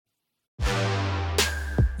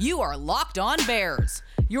You are Locked On Bears,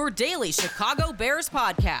 your daily Chicago Bears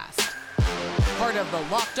podcast. Part of the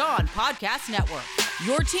Locked On Podcast Network,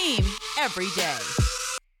 your team every day.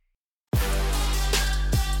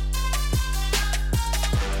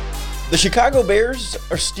 The Chicago Bears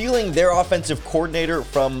are stealing their offensive coordinator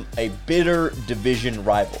from a bitter division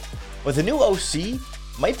rival. But the new OC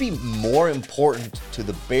might be more important to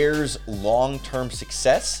the Bears' long-term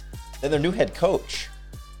success than their new head coach.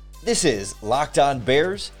 This is Locked On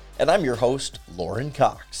Bears, and I'm your host, Lauren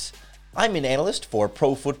Cox. I'm an analyst for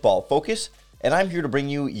Pro Football Focus, and I'm here to bring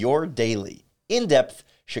you your daily, in-depth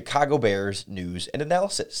Chicago Bears news and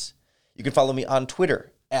analysis. You can follow me on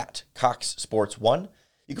Twitter at CoxSports1.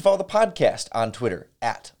 You can follow the podcast on Twitter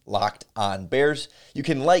at Locked On Bears. You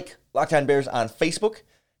can like Locked On Bears on Facebook.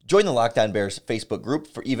 Join the Locked On Bears Facebook group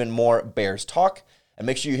for even more Bears talk. And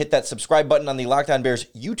make sure you hit that subscribe button on the Locked On Bears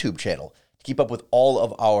YouTube channel to keep up with all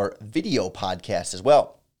of our video podcasts as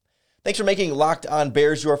well. Thanks for making Locked On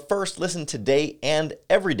Bears your first listen today and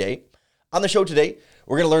every day. On the show today,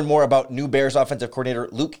 we're going to learn more about new Bears offensive coordinator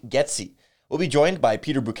Luke Getsy. We'll be joined by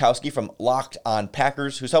Peter Bukowski from Locked On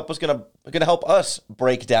Packers, who's going to help us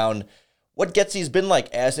break down what Getsy's been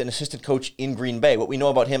like as an assistant coach in Green Bay, what we know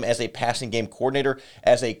about him as a passing game coordinator,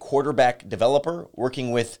 as a quarterback developer, working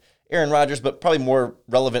with Aaron Rodgers, but probably more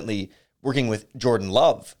relevantly, working with Jordan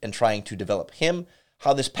Love and trying to develop him,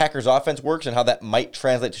 how this Packers offense works and how that might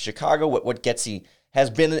translate to Chicago, what Getsy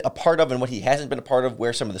has been a part of and what he hasn't been a part of,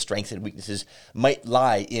 where some of the strengths and weaknesses might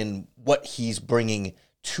lie in what he's bringing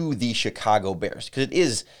to the Chicago Bears. Because it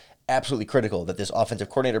is absolutely critical that this offensive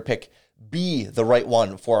coordinator pick be the right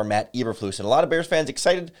one for Matt Eberflus. And a lot of Bears fans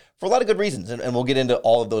excited for a lot of good reasons. And we'll get into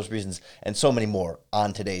all of those reasons and so many more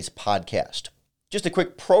on today's podcast. Just a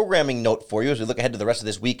quick programming note for you as we look ahead to the rest of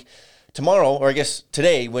this week. Tomorrow, or I guess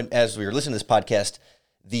today, as we were listening to this podcast,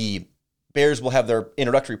 the Bears will have their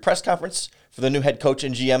introductory press conference for the new head coach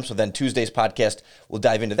and GM. So then Tuesday's podcast will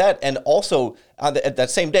dive into that. And also at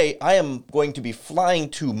that same day, I am going to be flying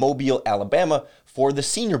to Mobile, Alabama for the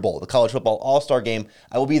Senior Bowl, the college football all-star game.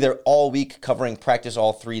 I will be there all week covering practice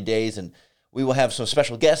all 3 days. And we will have some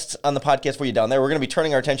special guests on the podcast for you down there. We're going to be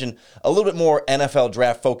turning our attention a little bit more NFL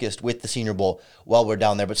draft focused with the Senior Bowl while we're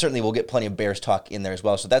down there. But certainly we'll get plenty of Bears talk in there as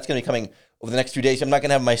well. So that's going to be coming over the next few days. I'm not going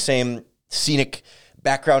to have my same scenic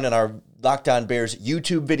background in our Locked On Bears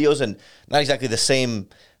YouTube videos and not exactly the same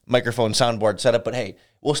microphone soundboard setup, but hey,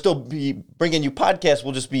 we'll still be bringing you podcasts.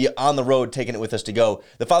 We'll just be on the road taking it with us to go.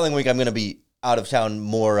 The following week, I'm going to be out of town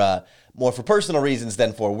more for personal reasons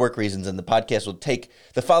than for work reasons, and the podcast will take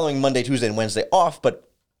the following Monday, Tuesday, and Wednesday off,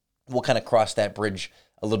 but we'll kind of cross that bridge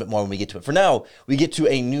a little bit more when we get to it. For now, we get to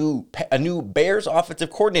a new Bears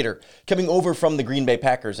offensive coordinator coming over from the Green Bay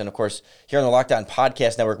Packers. And of course, here on the Locked On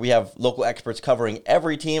Podcast Network, we have local experts covering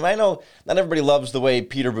every team. I know not everybody loves the way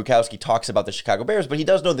Peter Bukowski talks about the Chicago Bears, but he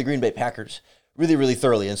does know the Green Bay Packers really, really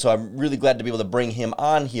thoroughly. And so I'm really glad to be able to bring him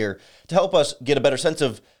on here to help us get a better sense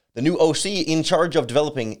of the new OC in charge of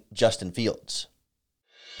developing Justin Fields.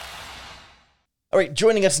 All right,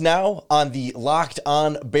 joining us now on the Locked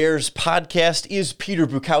On Bears podcast is Peter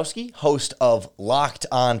Bukowski, host of Locked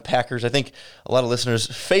On Packers. I think a lot of listeners'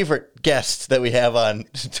 favorite guest that we have on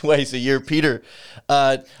twice a year. Peter,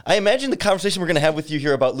 I imagine the conversation we're going to have with you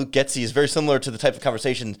here about Luke Getsy is very similar to the type of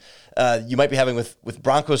conversation you might be having with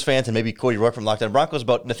Broncos fans and maybe Cody Roy from Locked On Broncos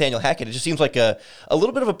about Nathaniel Hackett. It just seems like a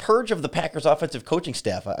little bit of a purge of the Packers offensive coaching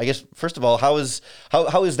staff. I guess, first of all, how is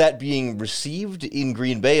that being received in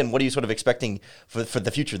Green Bay, and what are you sort of expecting for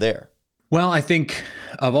the future there? Well, I think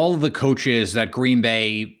of all of the coaches that Green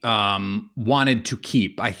Bay wanted to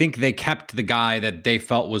keep, I think they kept the guy that they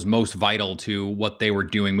felt was most vital to what they were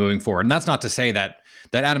doing moving forward. And that's not to say that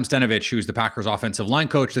Adam Stenavich, who's the Packers offensive line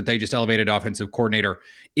coach that they just elevated offensive coordinator,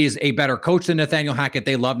 is a better coach than Nathaniel Hackett.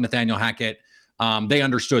 They love Nathaniel Hackett. They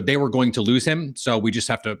understood they were going to lose him. So we just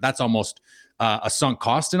have to, that's almost a sunk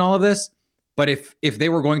cost in all of this. But if they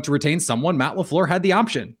were going to retain someone, Matt LaFleur had the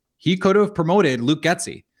option. He could have promoted Luke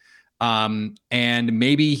Getsy. And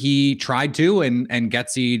maybe he tried to, and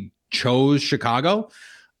Getsy chose Chicago.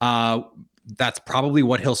 That's probably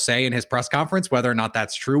what he'll say in his press conference. Whether or not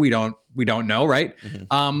that's true, we don't know, right?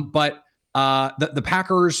 Mm-hmm. But the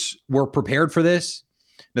Packers were prepared for this.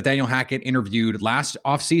 Nathaniel Hackett interviewed last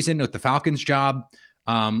offseason with the Falcons job.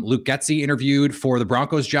 Luke Getsy interviewed for the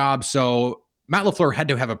Broncos job. So Matt LaFleur had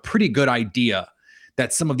to have a pretty good idea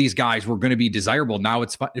that some of these guys were going to be desirable. Now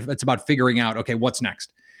it's about figuring out, okay, what's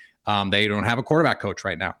next? They don't have a quarterback coach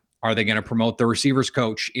right now. Are they going to promote the receivers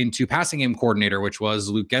coach into passing game coordinator, which was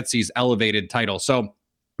Luke Getsy's elevated title? So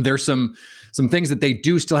there's some things that they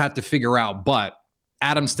do still have to figure out, but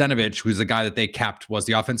Adam Stenavich, who's the guy that they kept, was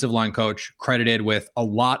the offensive line coach, credited with a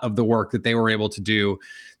lot of the work that they were able to do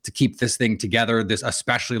to keep this thing together. This,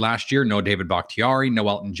 especially last year, no David Bakhtiari, no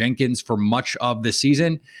Elton Jenkins for much of the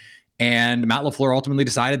season. And Matt LaFleur ultimately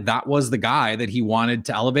decided that was the guy that he wanted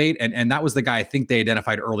to elevate. And that was the guy I think they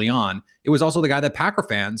identified early on. It was also the guy that Packer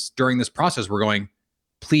fans during this process were going,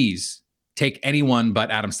 please take anyone but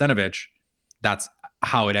Adam Stenavich. That's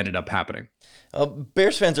how it ended up happening.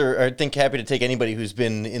 Bears fans are, I think, happy to take anybody who's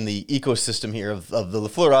been in the ecosystem here of the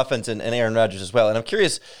LaFleur offense and Aaron Rodgers as well. And I'm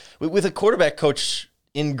curious, with a quarterback coach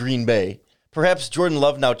in Green Bay, perhaps Jordan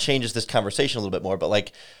Love now changes this conversation a little bit more, but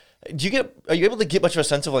like, are you able to get much of a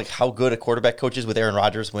sense of like how good a quarterback coach is with Aaron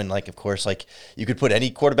Rodgers when, like, of course, like you could put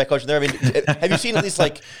any quarterback coach in there? I mean, have you seen at least,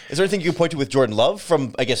 like, is there anything you can point to with Jordan Love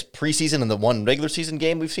from, I guess, preseason and the one regular season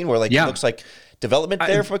game we've seen where, like, it looks like development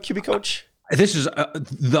there from a QB coach? This is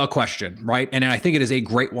the question, right? And I think it is a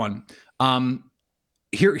great one.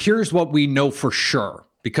 Here's what we know for sure,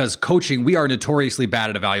 because coaching, we are notoriously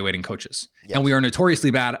bad at evaluating coaches. Yes. And we are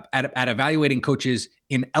notoriously bad at evaluating coaches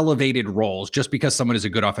in elevated roles. Just because someone is a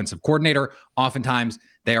good offensive coordinator, oftentimes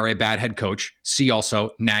they are a bad head coach. See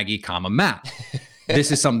also Nagy, Matt.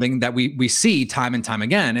 This is something that we see time and time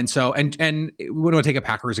again. And so, and we want to take a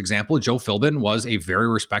Packers example. Joe Philbin was a very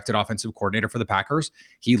respected offensive coordinator for the Packers.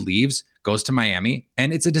 He leaves, goes to Miami,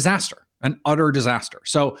 and it's a disaster, an utter disaster.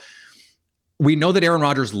 So we know that Aaron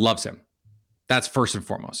Rodgers loves him. That's first and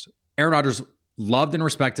foremost. Aaron Rodgers loved and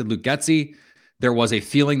respected Luke Getsy. There was a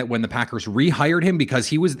feeling that when the Packers rehired him, because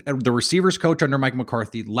he was the receivers coach under Mike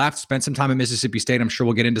McCarthy, left, spent some time at Mississippi State. I'm sure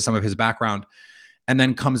we'll get into some of his background, and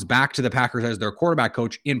then comes back to the Packers as their quarterback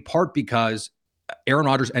coach, in part because Aaron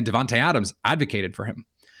Rodgers and Devontae Adams advocated for him.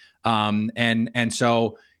 And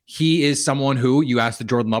so he is someone who, you asked the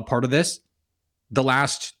Jordan Love part of this, the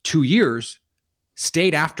last 2 years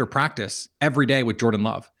stayed after practice every day with Jordan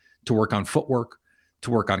Love to work on footwork,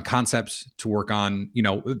 to work on concepts, to work on,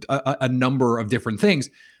 a number of different things.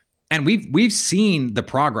 And we've seen the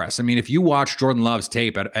progress. I mean, if you watch Jordan Love's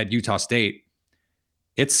tape at Utah State,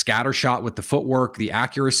 it's scattershot with the footwork, the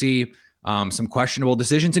accuracy, some questionable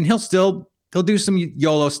decisions, and he'll do some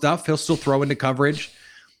YOLO stuff. He'll still throw into coverage.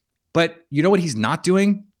 But you know what he's not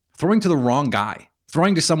doing? Throwing to the wrong guy,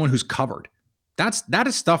 throwing to someone who's covered. That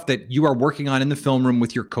is stuff that you are working on in the film room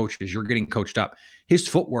with your coaches. You're getting coached up. His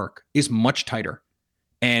footwork is much tighter.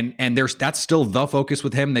 And that's still the focus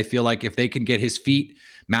with him. They feel like if they can get his feet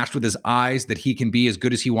matched with his eyes, that he can be as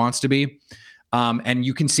good as he wants to be. And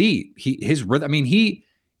you can see his rhythm. I mean,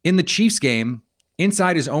 in the Chiefs game,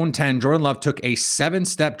 inside his own 10, Jordan Love took a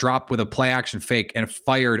 7-step drop with a play action fake and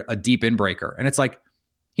fired a deep inbreaker. And it's like,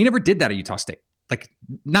 he never did that at Utah State. Like,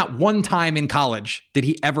 not one time in college did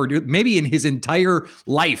he ever do it. Maybe in his entire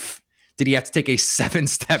life did he have to take a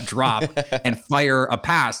 7-step drop and fire a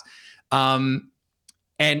pass.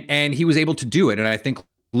 And he was able to do it. And I think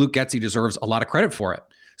Luke Getsy deserves a lot of credit for it.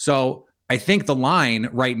 So I think the line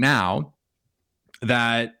right now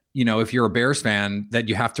that, if you're a Bears fan, that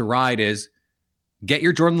you have to ride is get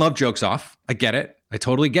your Jordan Love jokes off. I get it. I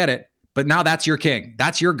totally get it. But now that's your king.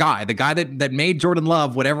 That's your guy. The guy that made Jordan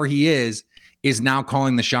Love whatever he is now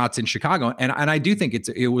calling the shots in Chicago. And I do think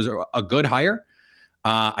it was a good hire.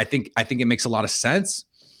 I think it makes a lot of sense.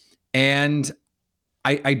 And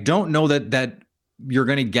I don't know that you're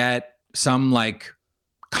going to get some like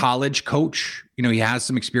college coach. He has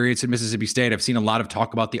some experience at Mississippi State. I've seen a lot of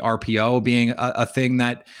talk about the RPO being a thing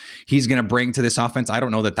that he's going to bring to this offense. I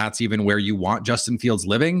don't know that that's even where you want Justin Fields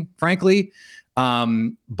living, frankly.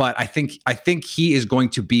 But I think he is going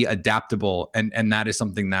to be adaptable, and that is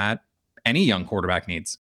something that any young quarterback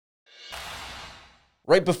needs.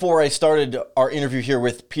 Right before I started our interview here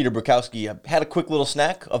with Peter Bukowski, I had a quick little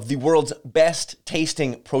snack of the world's best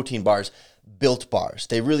tasting protein bars, Built Bars.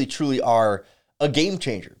 They really, truly are a game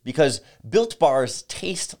changer because Built Bars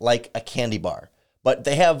taste like a candy bar, but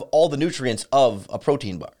they have all the nutrients of a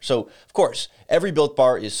protein bar. So, of course, every Built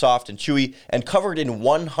Bar is soft and chewy and covered in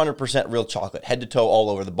 100% real chocolate. Head to toe all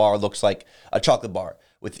over the bar looks like a chocolate bar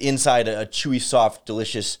with inside a chewy, soft,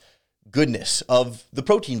 delicious goodness of the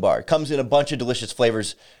protein bar. It comes in a bunch of delicious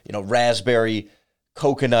flavors, raspberry,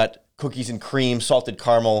 coconut, cookies and cream, salted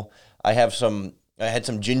caramel. I had some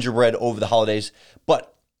gingerbread over the holidays,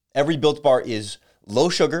 but every Built Bar is low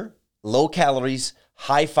sugar, low calories,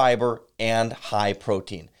 high fiber, and high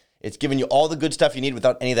protein. It's giving you all the good stuff you need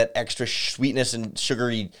without any of that extra sweetness and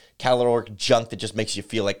sugary caloric junk that just makes you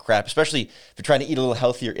feel like crap, especially if you're trying to eat a little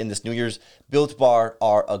healthier in this New Year's. Built Bar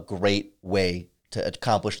are a great way to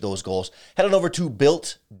accomplish those goals. Head on over to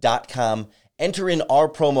Built.com, enter in our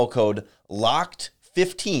promo code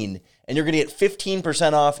LOCKED15, and you're going to get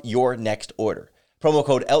 15% off your next order. Promo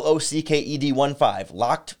code LOCKED15,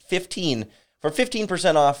 locked15 for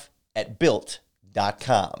 15% off at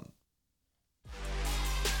built.com.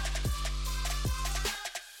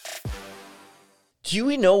 Do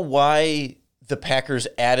we know why the Packers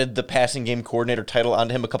added the passing game coordinator title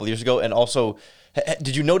onto him a couple of years ago? And also,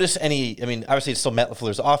 did you notice any, I mean, obviously it's still Matt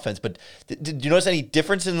LaFleur's offense, but did you notice any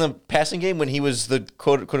difference in the passing game when he was the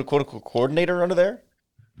quote unquote coordinator under there?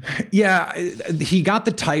 Yeah, he got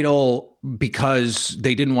the title because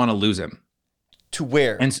they didn't want to lose him. To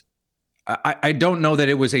where? And I don't know that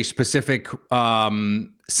it was a specific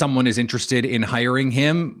someone is interested in hiring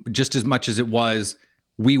him just as much as it was,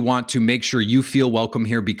 we want to make sure you feel welcome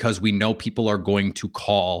here because we know people are going to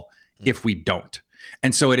call if we don't.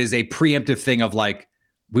 And so it is a preemptive thing of like,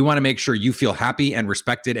 we want to make sure you feel happy and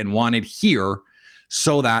respected and wanted here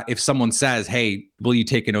so that if someone says, hey, will you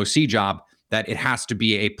take an OC job, that it has to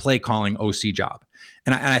be a play calling OC job.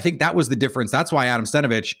 And I think that was the difference. That's why Adam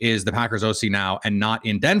Stenavich is the Packers OC now and not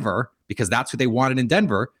in Denver, because that's what they wanted in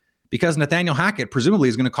Denver, because Nathaniel Hackett presumably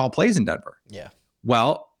is going to call plays in Denver. Yeah.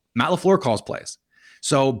 Well, Matt LaFleur calls plays.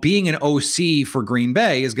 So being an OC for Green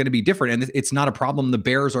Bay is going to be different. And it's not a problem the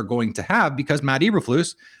Bears are going to have because Matt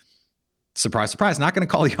Eberflus, surprise, surprise, not going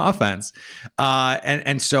to call the offense.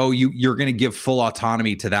 And so you're going to give full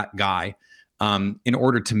autonomy to that guy in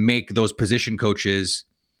order to make those position coaches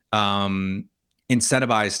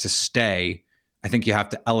incentivized to stay. I think you have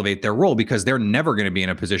to elevate their role because they're never going to be in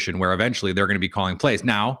a position where eventually they're going to be calling plays.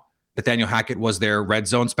 Now, Nathaniel Hackett was their red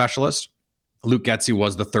zone specialist. Luke Getsy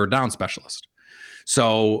was the third down specialist.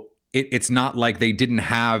 So it's not like they didn't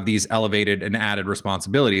have these elevated and added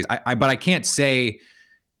responsibilities. But I can't say,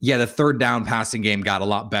 yeah, the third down passing game got a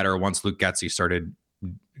lot better once Luke Getsy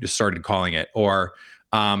started calling it, or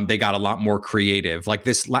they got a lot more creative. Like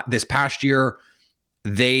this past year,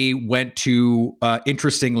 they went to,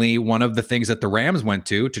 interestingly, one of the things that the Rams went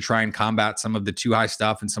to try and combat some of the too high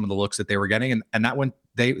stuff and some of the looks that they were getting. And that went,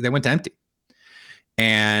 they went to empty.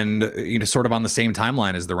 And, sort of on the same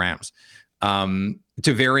timeline as the Rams,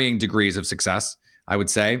 to varying degrees of success, I would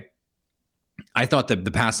say. I thought that the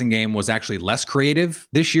passing game was actually less creative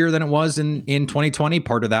this year than it was in 2020.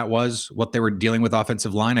 Part of that was what they were dealing with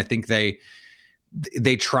offensive line. I think they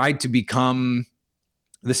tried to become,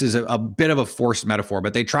 this is a bit of a forced metaphor,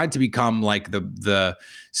 but they tried to become like the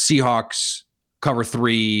Seahawks cover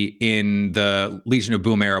 3 in the Legion of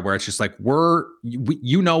Boom era, where it's just like, what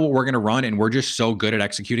we're going to run and we're just so good at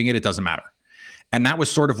executing it, it doesn't matter. And that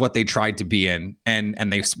was sort of what they tried to be in. And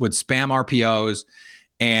they would spam RPOs,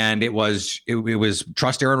 and it was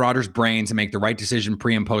trust Aaron Rodgers' brains and make the right decision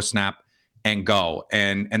pre and post snap and go.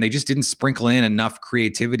 And they just didn't sprinkle in enough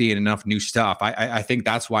creativity and enough new stuff. I think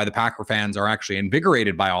that's why the Packer fans are actually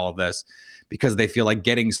invigorated by all of this, because they feel like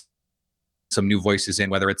getting some new voices in,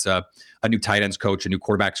 whether it's a new tight ends coach, a new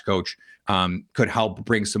quarterbacks coach, could help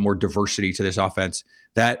bring some more diversity to this offense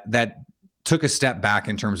that took a step back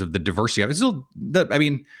in terms of the diversity of it. Still,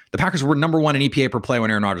 the Packers were number 1 in EPA per play when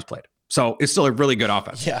Aaron Rodgers played. So it's still a really good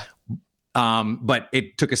offense. Yeah. But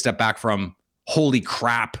it took a step back from holy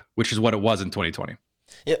crap, which is what it was in 2020.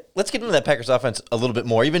 Yeah, let's get into that Packers offense a little bit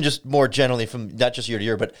more, even just more generally from not just year to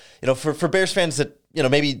year, but for Bears fans that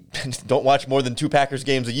maybe don't watch more than 2 Packers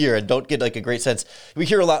games a year and don't get like a great sense. We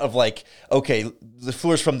hear a lot of like, okay, the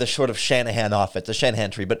LaFleur's from the sort of Shanahan offense, the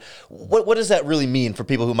Shanahan tree, but what does that really mean for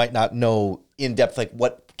people who might not know in depth, like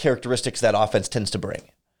what characteristics that offense tends to bring?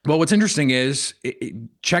 Well, what's interesting is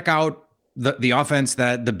check out the offense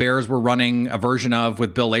that the Bears were running a version of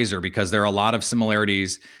with Bill Lazor, because there are a lot of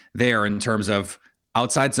similarities there in terms of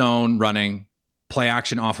outside zone running, play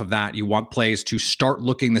action off of that. You want plays to start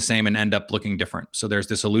looking the same and end up looking different. So there's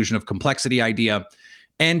this illusion of complexity idea.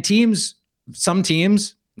 And some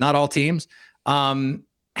teams, not all teams,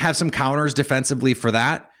 have some counters defensively for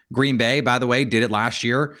that. Green Bay, by the way, did it last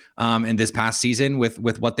year and this past season with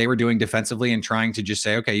what they were doing defensively and trying to just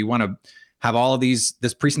say, okay, you want to have all of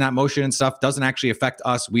this pre-snap motion and stuff doesn't actually affect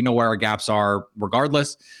us. We know where our gaps are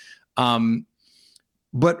regardless.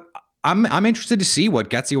 But I'm interested to see what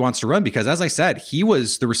Getsy wants to run, because as I said, he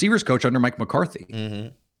was the receivers coach under Mike McCarthy. Mm-hmm.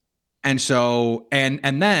 And so,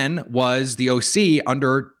 and then was the OC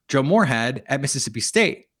under Joe Moorhead at Mississippi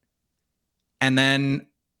State. And then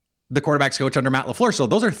the quarterback's coach under Matt LaFleur. So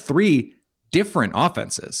those are 3 different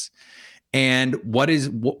offenses. And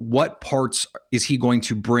what parts is he going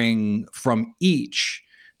to bring from each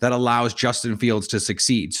that allows Justin Fields to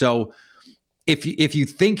succeed? So if you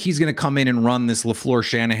think he's going to come in and run this LaFleur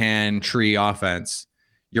Shanahan tree offense,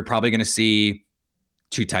 you're probably going to see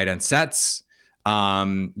 2 tight end sets.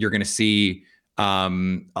 You're going to see a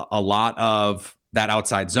lot of that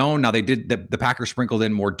outside zone. Now they did the Packers sprinkled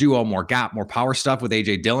in more duo, more gap, more power stuff with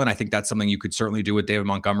AJ Dillon. I think that's something you could certainly do with David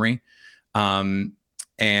Montgomery,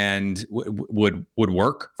 and would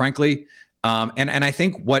work, frankly. And I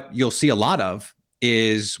think what you'll see a lot of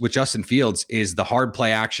is with Justin Fields is the hard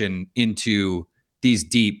play action into these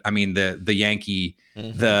deep. I mean, the Yankee,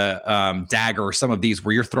 the dagger, some of these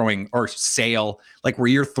where you're throwing, or sail, like where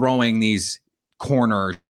you're throwing these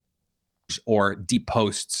corners or deep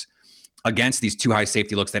posts against these two high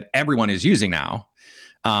safety looks that everyone is using now,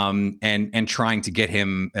 and trying to get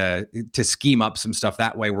him to scheme up some stuff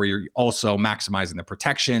that way, where you're also maximizing the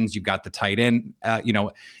protections. You've got the tight end,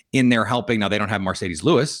 in there helping. Now they don't have Mercedes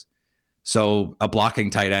Lewis, so a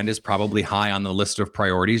blocking tight end is probably high on the list of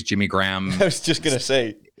priorities. Jimmy Graham, I was just gonna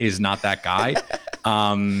say, is not that guy.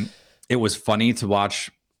 It was funny to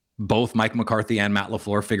watch both Mike McCarthy and Matt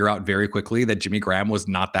LaFleur figure out very quickly that Jimmy Graham was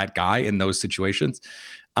not that guy in those situations.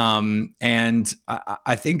 And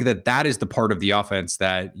I think that is the part of the offense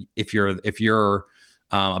that if you're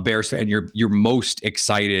a Bears fan, you're most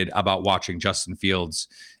excited about watching Justin Fields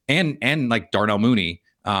and like Darnell Mooney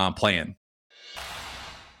playing.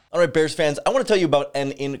 All right, Bears fans, I want to tell you about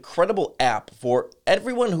an incredible app for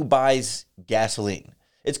everyone who buys gasoline.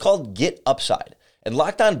 It's called Get Upside, and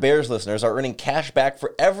Locked On Bears listeners are earning cash back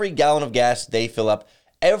for every gallon of gas they fill up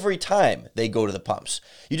every time they go to the pumps.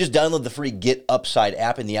 You just download the free Get Upside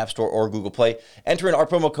app in the App Store or Google Play, enter in our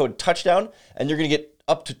promo code Touchdown, and you're going to get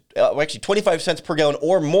up to actually 25 cents per gallon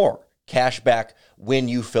or more cash back when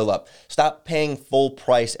you fill up. Stop paying full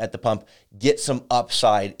price at the pump. Get some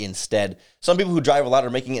upside instead. Some people who drive a lot are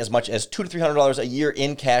making as much as $200 to $300 a year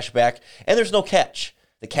in cash back, and there's no catch.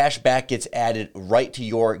 The cash back gets added right to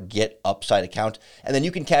your Get Upside account, and then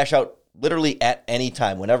you can cash out literally at any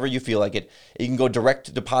time, whenever you feel like it. You can go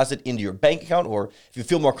direct deposit into your bank account, or if you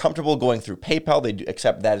feel more comfortable going through PayPal, they do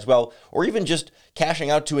accept that as well, or even just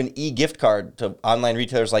cashing out to an e-gift card to online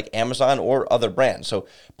retailers like Amazon or other brands. So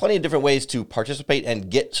plenty of different ways to participate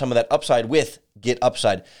and get some of that upside with Get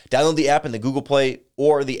Upside. Download the app in the Google Play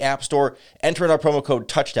or the App Store. Enter in our promo code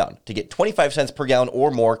Touchdown to get 25 cents per gallon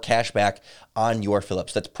or more cash back on your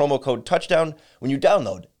fill-ups. That's promo code Touchdown when you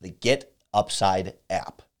download the Get Upside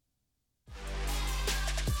app.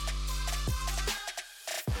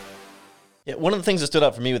 Yeah, one of the things that stood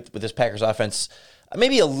out for me with this Packers offense,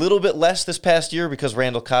 maybe a little bit less this past year because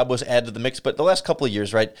Randall Cobb was added to the mix, but the last couple of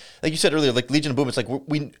years, right? Like you said earlier, like Legion of Boom, it's like we're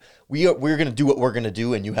going to do what we're going to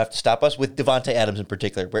do, and you have to stop us. With Devontae Adams in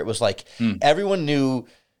particular, where it was like everyone knew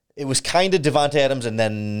it was kind of Devontae Adams and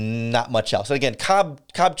then not much else. And again, Cobb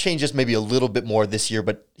changes maybe a little bit more this year,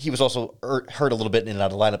 but he was also hurt a little bit in and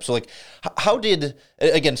out of the lineup. So like, how did,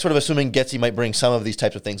 again, sort of assuming Getsy might bring some of these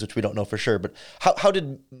types of things, which we don't know for sure, but how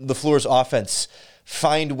did LaFleur's offense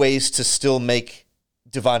find ways to still make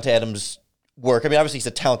Devontae Adams work? I mean, obviously he's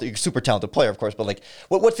a super talented player, of course, but like,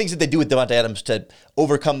 what things did they do with Devontae Adams to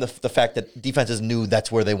overcome the fact that defenses knew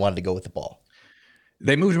that's where they wanted to go with the ball?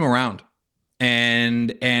 They moved him around.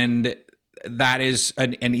 And that is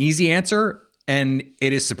an easy answer. And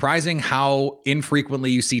it is surprising how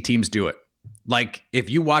infrequently you see teams do it. Like if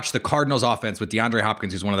you watch the Cardinals offense with DeAndre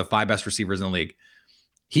Hopkins, who's one of the 5 best receivers in the league,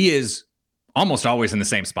 he is almost always in the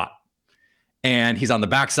same spot. And he's on the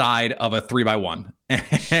backside of a 3-by-1.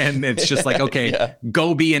 And it's just like, okay,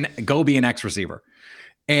 go be an X receiver.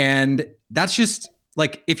 And that's just,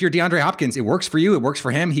 like, if you're DeAndre Hopkins, it works for you. It works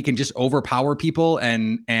for him. He can just overpower people,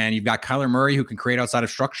 and you've got Kyler Murray who can create outside of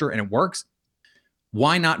structure, and it works.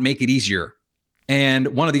 Why not make it easier? And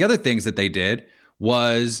one of the other things that they did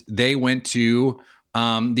was they went to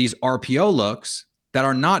these RPO looks that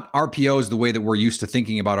are not RPOs the way that we're used to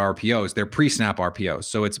thinking about RPOs. They're pre-snap RPOs.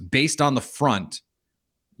 So it's based on the front.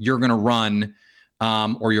 You're going to run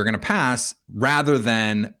or you're going to pass, rather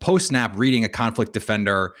than post-snap reading a conflict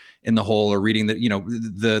defender in the hole or reading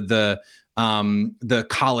the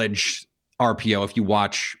college RPO. If you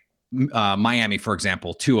watch Miami, for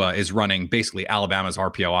example, Tua is running basically Alabama's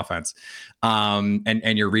RPO offense,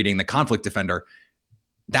 and you're reading the conflict defender.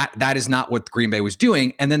 That is not what Green Bay was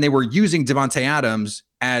doing. And then they were using Devontae Adams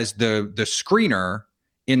as the screener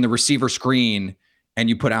in the receiver screen. And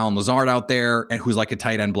you put Alan Lazard out there, and who's like a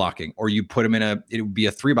tight end blocking, or you put him it would be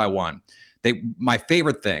a 3-by-1. My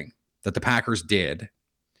favorite thing that the Packers did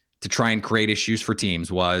to try and create issues for teams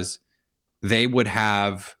was they would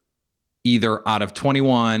have either out of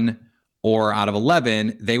 21 or out of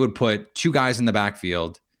 11, they would put 2 guys in the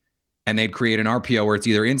backfield, and they'd create an RPO where it's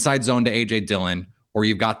either inside zone to AJ Dillon, or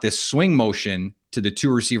you've got this swing motion to the 2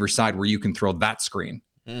 receiver side where you can throw that screen.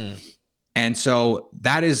 And so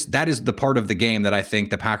that is the part of the game that I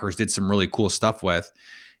think the Packers did some really cool stuff with.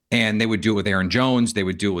 And they would do it with Aaron Jones. They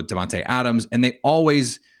would do it with Davante Adams. And they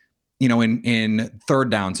always, in third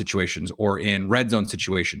down situations or in red zone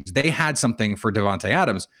situations, they had something for Davante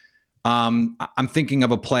Adams. I'm thinking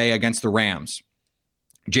of a play against the Rams.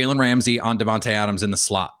 Jalen Ramsey on Davante Adams in the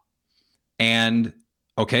slot. And,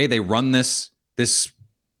 okay, they run this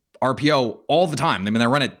RPO all the time. I mean, they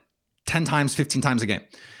run it 10 times, 15 times a game.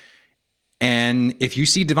 And if you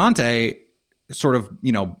see Davante sort of,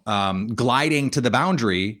 gliding to the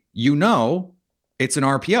boundary, it's an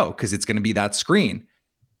RPO because it's going to be that screen.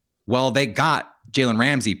 Well, they got Jalen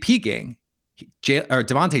Ramsey peeking.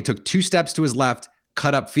 Davante took 2 steps to his left,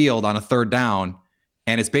 cut up field on a third down,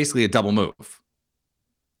 and it's basically a double move.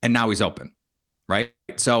 And now he's open, right?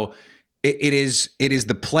 So it is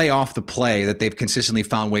the play off the play that they've consistently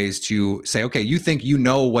found ways to say, okay, you think you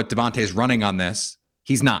know what Davante is running on this.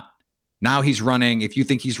 He's not. Now he's running. If you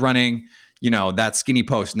think he's running, that skinny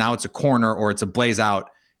post, now it's a corner or it's a blaze out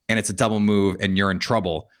and it's a double move and you're in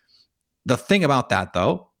trouble. The thing about that,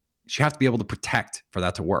 though, is you have to be able to protect for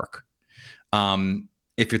that to work.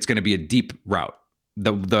 If it's going to be a deep route,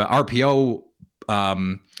 the RPO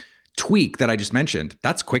tweak that I just mentioned,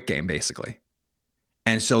 that's quick game basically.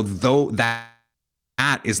 And so though that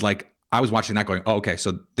is like, I was watching that going, oh, okay,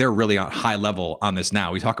 so they're really on high level on this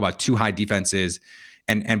now. We talk about 2 high defenses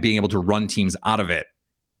and being able to run teams out of it.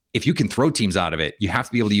 If you can throw teams out of it, you have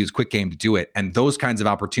to be able to use quick game to do it. And those kinds of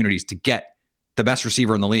opportunities to get the best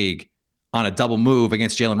receiver in the league on a double move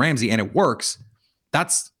against Jalen Ramsey, and it works.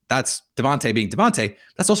 That's Davante being Davante.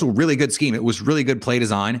 That's also a really good scheme. It was really good play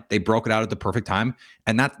design. They broke it out at the perfect time.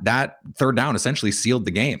 And that third down essentially sealed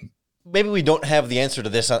the game. Maybe we don't have the answer to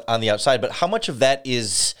this on the outside, but how much of that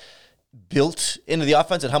is built into the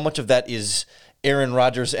offense and how much of that is Aaron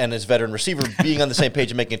Rodgers and his veteran receiver being on the same page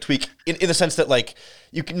and making a tweak in the sense that, like,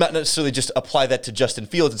 you can not necessarily just apply that to Justin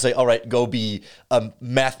Fields and say, all right, go be a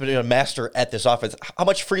master at this offense. How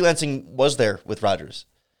much freelancing was there with Rodgers?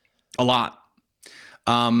 A lot.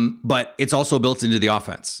 But it's also built into the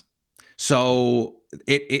offense. So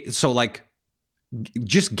there was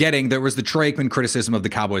the Troy Aikman criticism of the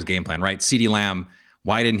Cowboys game plan, right? CeeDee Lamb,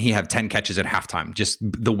 why didn't he have 10 catches at halftime? Just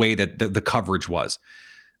the way that the coverage was.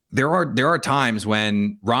 There are times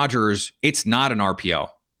when Rodgers, it's not an RPO.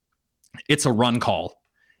 It's a run call.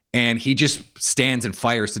 And he just stands and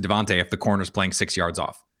fires to Davante if the corner's playing 6 yards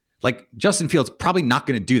off. Like, Justin Fields probably not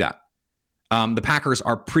going to do that. The Packers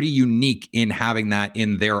are pretty unique in having that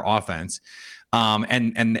in their offense.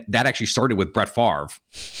 And that actually started with Brett Favre.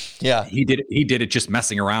 Yeah. He did it just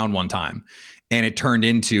messing around one time, and it turned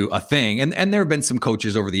into a thing. And there have been some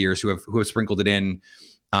coaches over the years who have sprinkled it in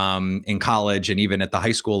college and even at the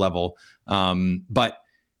high school level. But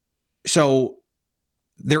so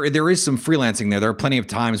there is some freelancing there. There are plenty of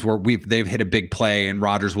times where they've hit a big play and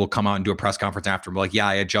Rodgers will come out and do a press conference after and be like, yeah,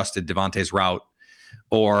 I adjusted Davante's route.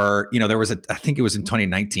 Or, there was I think it was in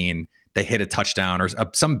 2019, they hit a touchdown or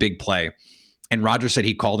some big play. And Rodgers said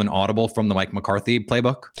he called an audible from the Mike McCarthy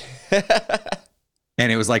playbook.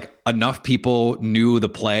 And it was like enough people knew the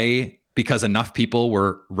play because enough people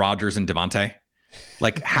were Rodgers and Davante.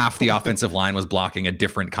 Like half the offensive line was blocking a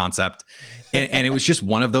different concept. And it was just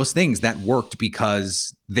one of those things that worked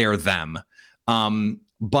because they're them.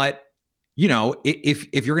 But,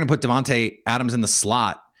 if you're going to put Davante Adams in the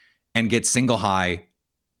slot and get single high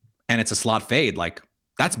and it's a slot fade, like,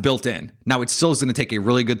 that's built in. Now, it still is going to take a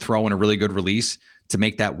really good throw and a really good release to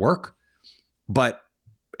make that work, but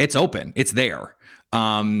it's open. It's there.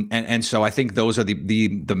 And so I think those are the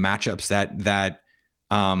matchups that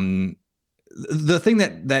the thing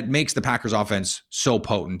that makes the Packers offense so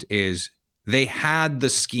potent is they had the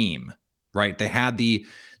scheme, right? They had the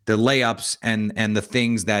layups and the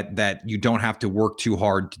things that you don't have to work too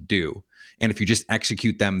hard to do. And if you just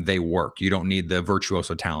execute them, they work. You don't need the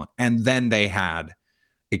virtuoso talent. And then they had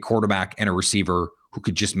a quarterback and a receiver who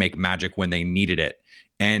could just make magic when they needed it.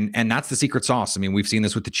 And that's the secret sauce. I mean, we've seen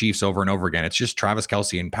this with the Chiefs over and over again. It's just Travis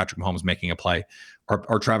Kelce and Patrick Mahomes making a play,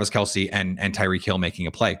 or Travis Kelce and Tyreek Hill making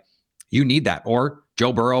a play. You need that. Or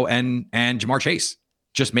Joe Burrow and Jamar Chase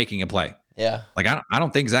just making a play. Yeah. Like, I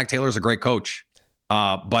don't think Zach Taylor's a great coach,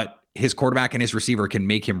 but his quarterback and his receiver can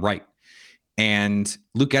make him right. And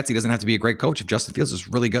Luke Getsy doesn't have to be a great coach if Justin Fields is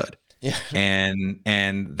really good. Yeah.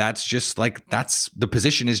 And that's just like, the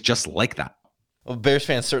position is just like that. Well, Bears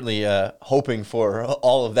fans certainly hoping for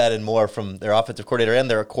all of that and more from their offensive coordinator and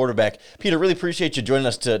their quarterback. Peter, really appreciate you joining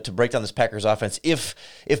us to break down this Packers offense. If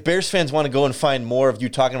Bears fans want to go and find more of you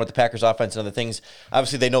talking about the Packers offense and other things,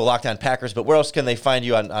 obviously they know Locked On Packers, but where else can they find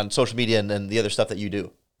you on social media and the other stuff that you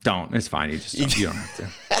do? Don't. It's fine. You don't have to.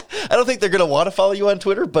 I don't think they're going to want to follow you on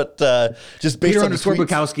Twitter, but just based on the tweets. Peter _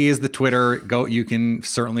 Bukowski is the Twitter. You can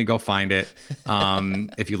certainly go find it.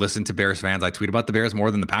 If you listen to Bears fans, I tweet about the Bears more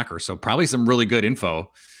than the Packers. So probably some really good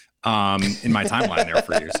info in my timeline there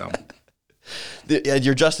for you. So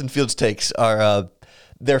your Justin Fields takes are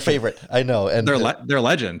their favorite. I know. And they're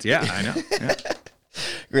legend. Yeah, I know. Yeah.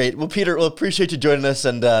 Great. Well, Peter, we'll appreciate you joining us,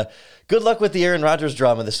 and good luck with the Aaron Rodgers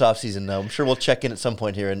drama this offseason. I'm sure we'll check in at some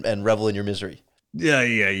point here and revel in your misery. Yeah.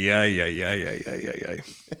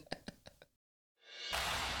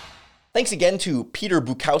 Thanks again to Peter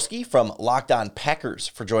Bukowski from Locked On Packers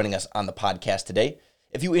for joining us on the podcast today.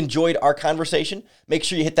 If you enjoyed our conversation, make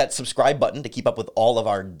sure you hit that subscribe button to keep up with all of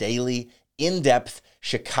our daily, in-depth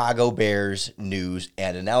Chicago Bears news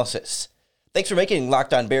and analysis. Thanks for making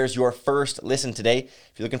Locked On Bears your first listen today.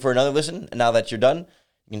 If you're looking for another listen, and now that you're done,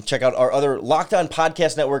 you can check out our other Locked On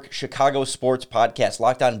Podcast Network, Chicago Sports Podcast,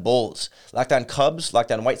 Locked On Bulls, Locked On Cubs,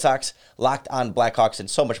 Locked On White Sox, Locked On Blackhawks, and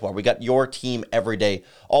so much more. We got your team every day,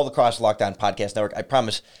 all across Locked On Podcast Network. I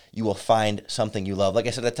promise you will find something you love. Like I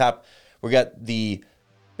said at the top, we got the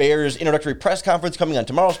Bears introductory press conference coming on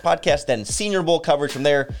tomorrow's podcast, then Senior Bowl coverage from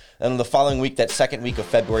there. And the following week, that second week of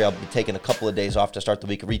February, I'll be taking a couple of days off to start the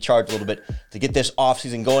week, recharge a little bit to get this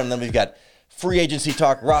offseason going. And then we've got free agency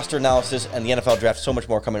talk, roster analysis, and the NFL draft. So much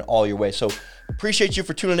more coming all your way. So appreciate you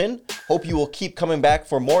for tuning in. Hope you will keep coming back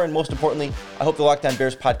for more. And most importantly, I hope the Locked On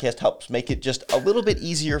Bears podcast helps make it just a little bit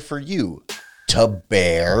easier for you to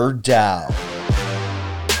bear down.